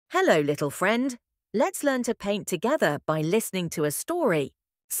Hello, little friend. Let's learn to paint together by listening to a story.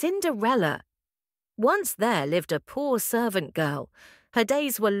 Cinderella. Once there lived a poor servant girl. Her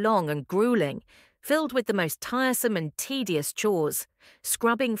days were long and grueling, filled with the most tiresome and tedious chores,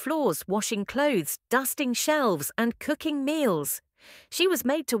 scrubbing floors, washing clothes, dusting shelves, and cooking meals. She was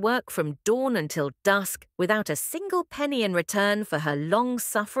made to work from dawn until dusk without a single penny in return for her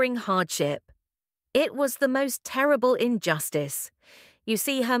long-suffering hardship. It was the most terrible injustice. You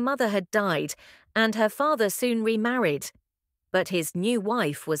see, her mother had died, and her father soon remarried. But his new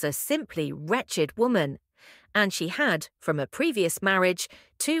wife was a simply wretched woman, and she had, from a previous marriage,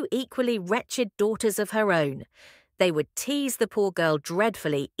 2 equally wretched daughters of her own. They would tease the poor girl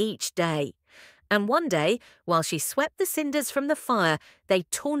dreadfully each day. And one day, while she swept the cinders from the fire, they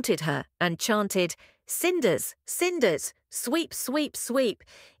taunted her and chanted, "Cinders, cinders, sweep, sweep, sweep.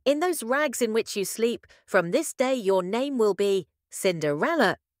 In those rags in which you sleep, from this day your name will be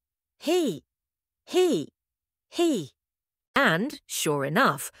Cinderella. He. And, sure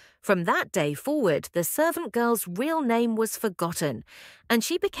enough, from that day forward the servant girl's real name was forgotten, and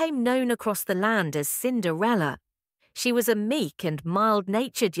she became known across the land as Cinderella. She was a meek and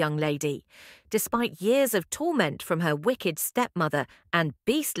mild-natured young lady. Despite years of torment from her wicked stepmother and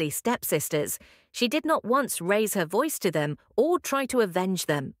beastly stepsisters, she did not once raise her voice to them or try to avenge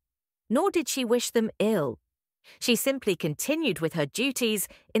them. Nor did she wish them ill. She simply continued with her duties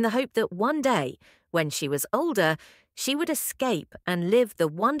in the hope that one day, when she was older, she would escape and live the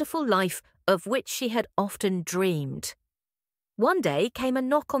wonderful life of which she had often dreamed. One day came a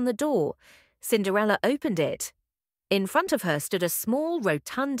knock on the door. Cinderella opened it. In front of her stood a small,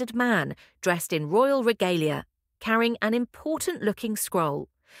 rotund man dressed in royal regalia, carrying an important-looking scroll.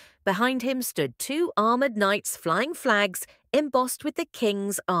 Behind him stood 2 armoured knights flying flags embossed with the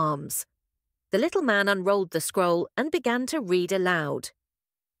king's arms. The little man unrolled the scroll and began to read aloud.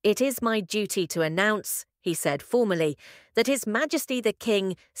 "It is my duty to announce," he said formally, "that His Majesty the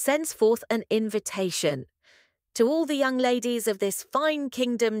King sends forth an invitation to all the young ladies of this fine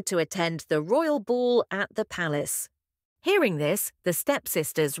kingdom to attend the royal ball at the palace." Hearing this, the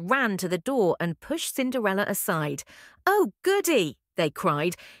stepsisters ran to the door and pushed Cinderella aside. "Oh, goody!" they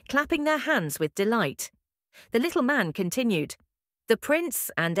cried, clapping their hands with delight. The little man continued, "The prince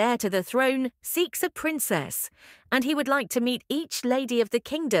and heir to the throne seeks a princess, and he would like to meet each lady of the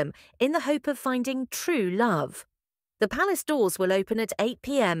kingdom in the hope of finding true love. The palace doors will open at 8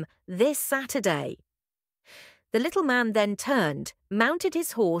 p.m. this Saturday." The little man then turned, mounted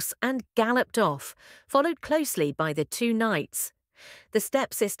his horse, and galloped off, followed closely by the 2 knights. The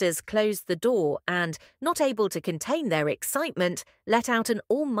stepsisters closed the door and, not able to contain their excitement, let out an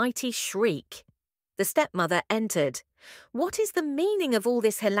almighty shriek. The stepmother entered. "What is the meaning of all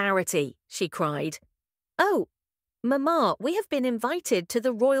this hilarity?" she cried. "Oh, Mamma, we have been invited to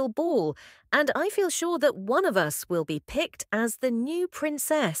the royal ball, and I feel sure that one of us will be picked as the new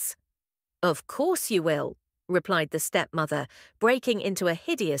princess." "Of course you will," replied the stepmother, breaking into a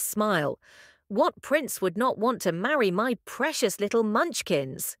hideous smile. "What prince would not want to marry my precious little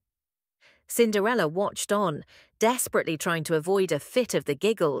munchkins?" Cinderella watched on, desperately trying to avoid a fit of the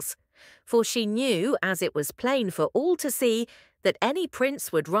giggles. For she knew, as it was plain for all to see, that any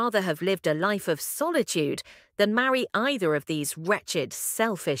prince would rather have lived a life of solitude than marry either of these wretched,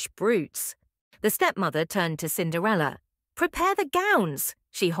 selfish brutes. The stepmother turned to Cinderella. "Prepare the gowns,"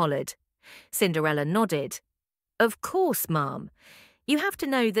 she hollered. Cinderella nodded. "Of course, ma'am." You have to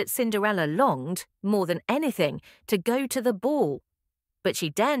know that Cinderella longed, more than anything, to go to the ball. But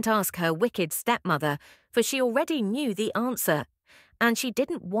she daren't ask her wicked stepmother, for she already knew the answer, and she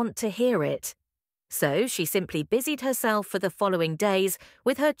didn't want to hear it. So she simply busied herself for the following days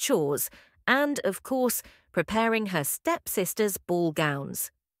with her chores and, of course, preparing her stepsister's ball gowns.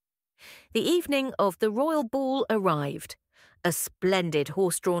 The evening of the royal ball arrived. A splendid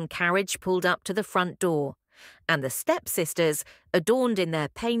horse-drawn carriage pulled up to the front door, and the stepsisters, adorned in their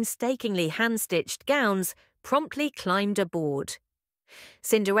painstakingly hand-stitched gowns, promptly climbed aboard.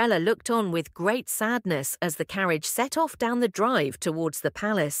 Cinderella looked on with great sadness as the carriage set off down the drive towards the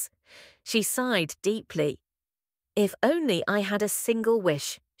palace. She sighed deeply. "If only I had a single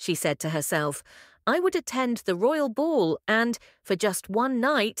wish," she said to herself, "I would attend the royal ball and, for just one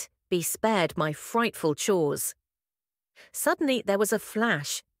night, be spared my frightful chores." Suddenly there was a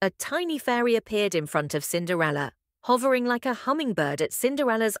flash. A tiny fairy appeared in front of Cinderella, hovering like a hummingbird at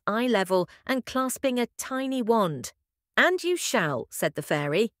Cinderella's eye level and clasping a tiny wand. "And you shall," said the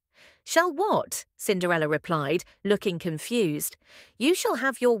fairy. "Shall what?" Cinderella replied, looking confused. "You shall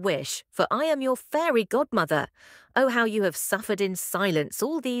have your wish, for I am your fairy godmother. Oh, how you have suffered in silence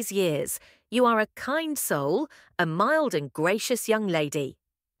all these years. You are a kind soul, a mild and gracious young lady.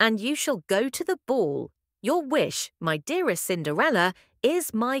 and you shall go to the ball. Your wish, my dearest Cinderella,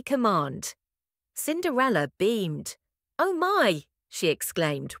 is my command." Cinderella beamed. "Oh my!" she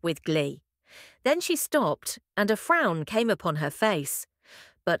exclaimed with glee. Then she stopped, and a frown came upon her face.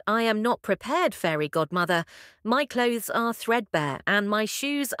 "But I am not prepared, Fairy Godmother. My clothes are threadbare, and my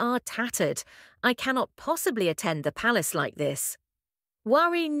shoes are tattered. I cannot possibly attend the palace like this."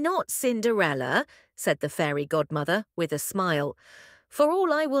 "Worry not, Cinderella," said the Fairy Godmother with a smile. "For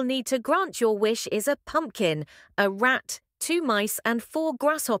all I will need to grant your wish is a pumpkin, a rat, 2 mice, and 4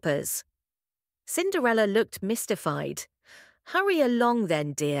 grasshoppers." Cinderella looked mystified. "Hurry along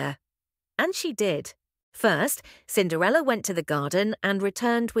then, dear." And she did. First, Cinderella went to the garden and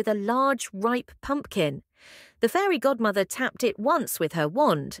returned with a large, ripe pumpkin. The Fairy Godmother tapped it once with her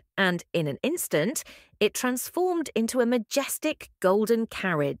wand, and in an instant, it transformed into a majestic golden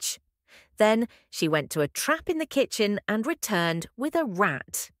carriage. Then she went to a trap in the kitchen and returned with a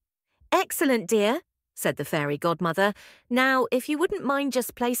rat. "Excellent, dear," said the Fairy Godmother. "Now, if you wouldn't mind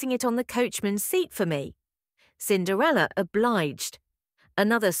just placing it on the coachman's seat for me." Cinderella obliged.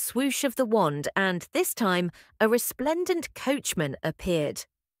 Another swoosh of the wand, and this time a resplendent coachman appeared.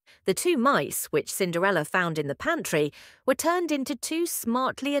 The 2 mice, which Cinderella found in the pantry, were turned into 2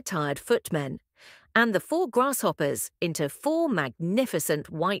 smartly attired footmen, and the 4 grasshoppers into 4 magnificent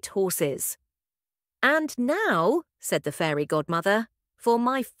white horses. "And now," said the Fairy Godmother, "for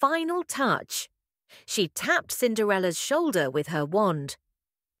my final touch." She tapped Cinderella's shoulder with her wand.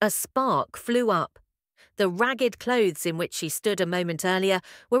 A spark flew up. The ragged clothes in which she stood a moment earlier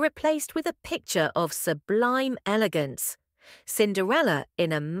were replaced with a picture of sublime elegance. Cinderella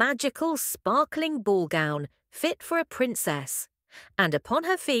in a magical, sparkling ball gown, fit for a princess. And upon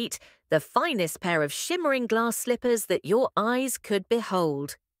her feet, the finest pair of shimmering glass slippers that your eyes could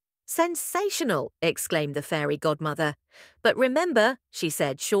behold. "Sensational!" exclaimed the Fairy Godmother. "But remember," she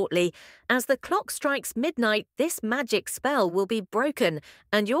said shortly, "as the clock strikes midnight, this magic spell will be broken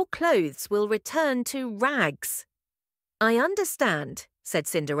and your clothes will return to rags." "I understand," said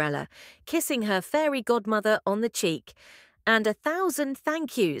Cinderella, kissing her Fairy Godmother on the cheek, "and 1,000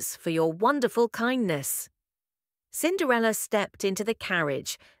 thank yous for your wonderful kindness." Cinderella stepped into the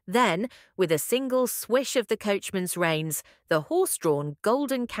carriage. Then, with a single swish of the coachman's reins, the horse-drawn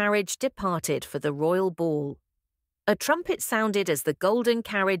golden carriage departed for the royal ball. A trumpet sounded as the golden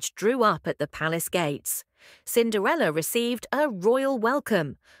carriage drew up at the palace gates. Cinderella received a royal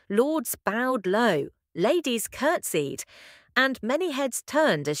welcome. Lords bowed low, ladies curtsied, and many heads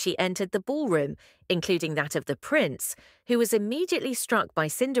turned as she entered the ballroom, including that of the prince, who was immediately struck by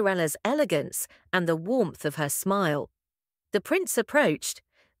Cinderella's elegance and the warmth of her smile. The prince approached.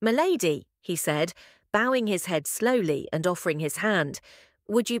 "Milady," he said, bowing his head slowly and offering his hand,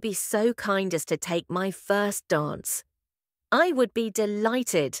 "would you be so kind as to take my first dance?" "I would be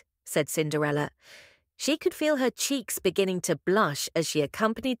delighted," said Cinderella. She could feel her cheeks beginning to blush as she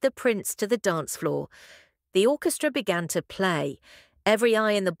accompanied the prince to the dance floor. The orchestra began to play. Every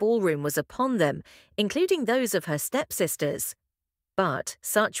eye in the ballroom was upon them, including those of her stepsisters. But,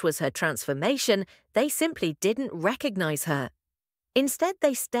 such was her transformation, they simply didn't recognize her. Instead,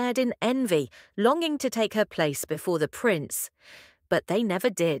 they stared in envy, longing to take her place before the prince. But they never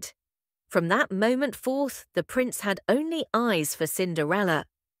did. From that moment forth, the prince had only eyes for Cinderella.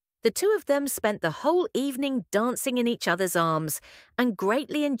 The 2 of them spent the whole evening dancing in each other's arms and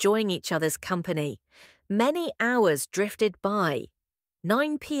greatly enjoying each other's company. Many hours drifted by.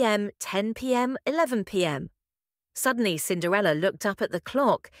 9 p.m., 10 p.m., 11 p.m. Suddenly, Cinderella looked up at the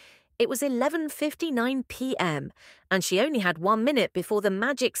clock. It was 11:59 p.m., and she only had 1 minute before the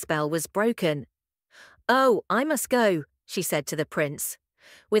magic spell was broken. "Oh, I must go," she said to the prince.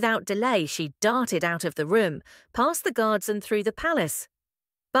 Without delay, she darted out of the room, past the guards and through the palace.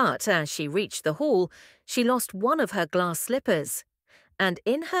 But as she reached the hall, she lost one of her glass slippers, and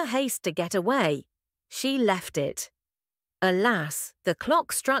in her haste to get away, she left it. Alas, the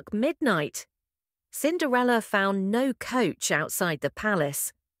clock struck midnight. Cinderella found no coach outside the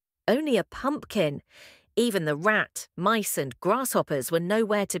palace, only a pumpkin. Even the rat, mice, and grasshoppers were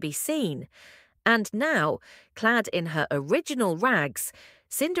nowhere to be seen. And now, clad in her original rags,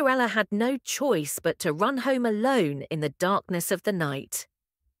 Cinderella had no choice but to run home alone in the darkness of the night.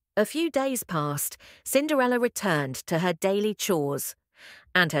 A few days passed. Cinderella returned to her daily chores,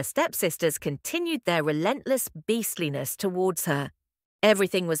 and her stepsisters continued their relentless beastliness towards her.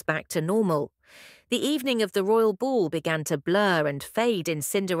 Everything was back to normal. The evening of the royal ball began to blur and fade in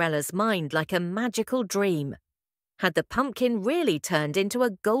Cinderella's mind like a magical dream. Had the pumpkin really turned into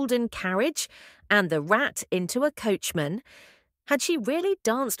a golden carriage and the rat into a coachman? Had she really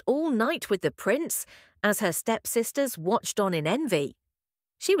danced all night with the prince as her stepsisters watched on in envy?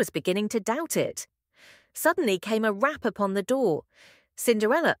 She was beginning to doubt it. Suddenly came a rap upon the door.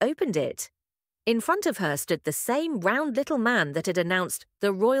 Cinderella opened it. In front of her stood the same round little man that had announced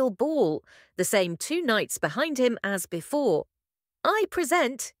the royal ball, the same 2 knights behind him as before. "I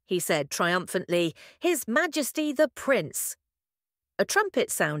present," he said triumphantly, "His Majesty the Prince." A trumpet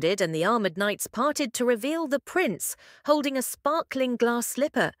sounded and the armoured knights parted to reveal the prince, holding a sparkling glass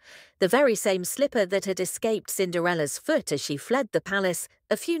slipper, the very same slipper that had escaped Cinderella's foot as she fled the palace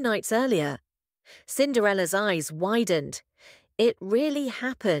a few nights earlier. Cinderella's eyes widened. It really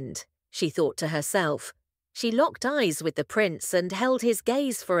happened, she thought to herself. She locked eyes with the prince and held his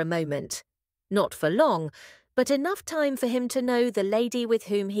gaze for a moment. Not for long, but enough time for him to know the lady with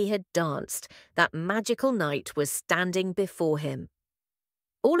whom he had danced, that magical night, was standing before him.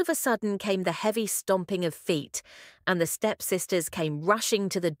 All of a sudden came the heavy stomping of feet, and the stepsisters came rushing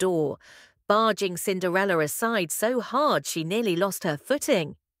to the door, barging Cinderella aside so hard she nearly lost her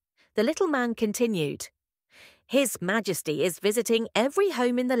footing. The little man continued, "His Majesty is visiting every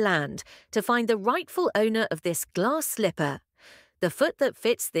home in the land to find the rightful owner of this glass slipper. The foot that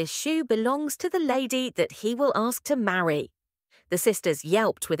fits this shoe belongs to the lady that he will ask to marry." The sisters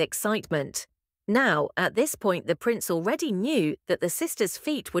yelped with excitement. Now, at this point, the prince already knew that the sisters'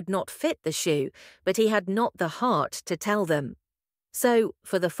 feet would not fit the shoe, but he had not the heart to tell them. So,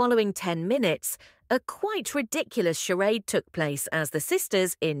 for the following 10 minutes, a quite ridiculous charade took place as the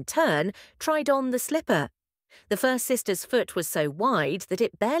sisters, in turn, tried on the slipper. The first sister's foot was so wide that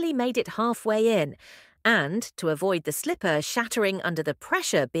it barely made it halfway in, and, to avoid the slipper shattering under the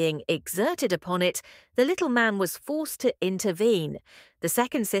pressure being exerted upon it, the little man was forced to intervene. The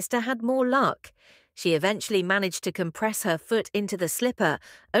second sister had more luck. She eventually managed to compress her foot into the slipper,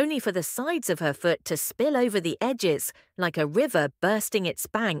 only for the sides of her foot to spill over the edges, like a river bursting its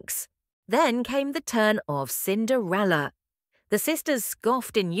banks. Then came the turn of Cinderella. The sisters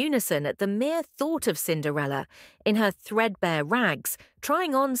scoffed in unison at the mere thought of Cinderella, in her threadbare rags,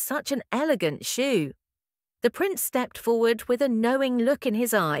 trying on such an elegant shoe. The prince stepped forward with a knowing look in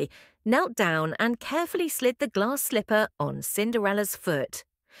his eye, knelt down and carefully slid the glass slipper on Cinderella's foot.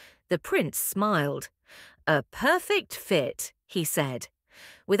 The prince smiled. "A perfect fit," he said.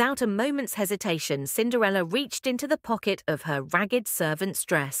 Without a moment's hesitation, Cinderella reached into the pocket of her ragged servant's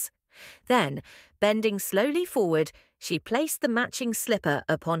dress. Then, bending slowly forward, she placed the matching slipper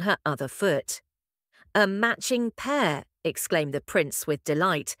upon her other foot. "A matching pair," exclaimed the prince with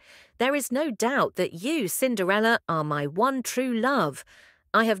delight. "There is no doubt that you, Cinderella, are my one true love.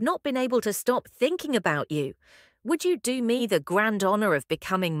 I have not been able to stop thinking about you. Would you do me the grand honour of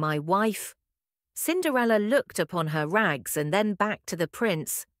becoming my wife?" Cinderella looked upon her rags and then back to the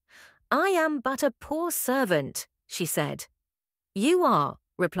prince. "I am but a poor servant," she said. "You are,"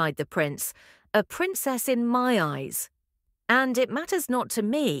 replied the prince, "a princess in my eyes. And it matters not to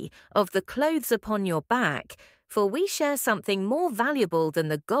me of the clothes upon your back, for we share something more valuable than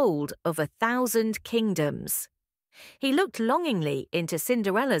the gold of 1,000 kingdoms." He looked longingly into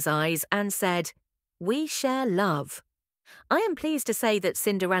Cinderella's eyes and said, "We share love." I am pleased to say that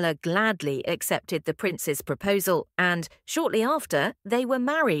Cinderella gladly accepted the prince's proposal, and, shortly after, they were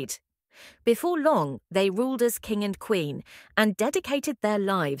married. Before long, they ruled as king and queen, and dedicated their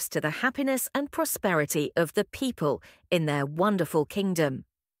lives to the happiness and prosperity of the people in their wonderful kingdom.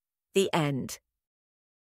 The end.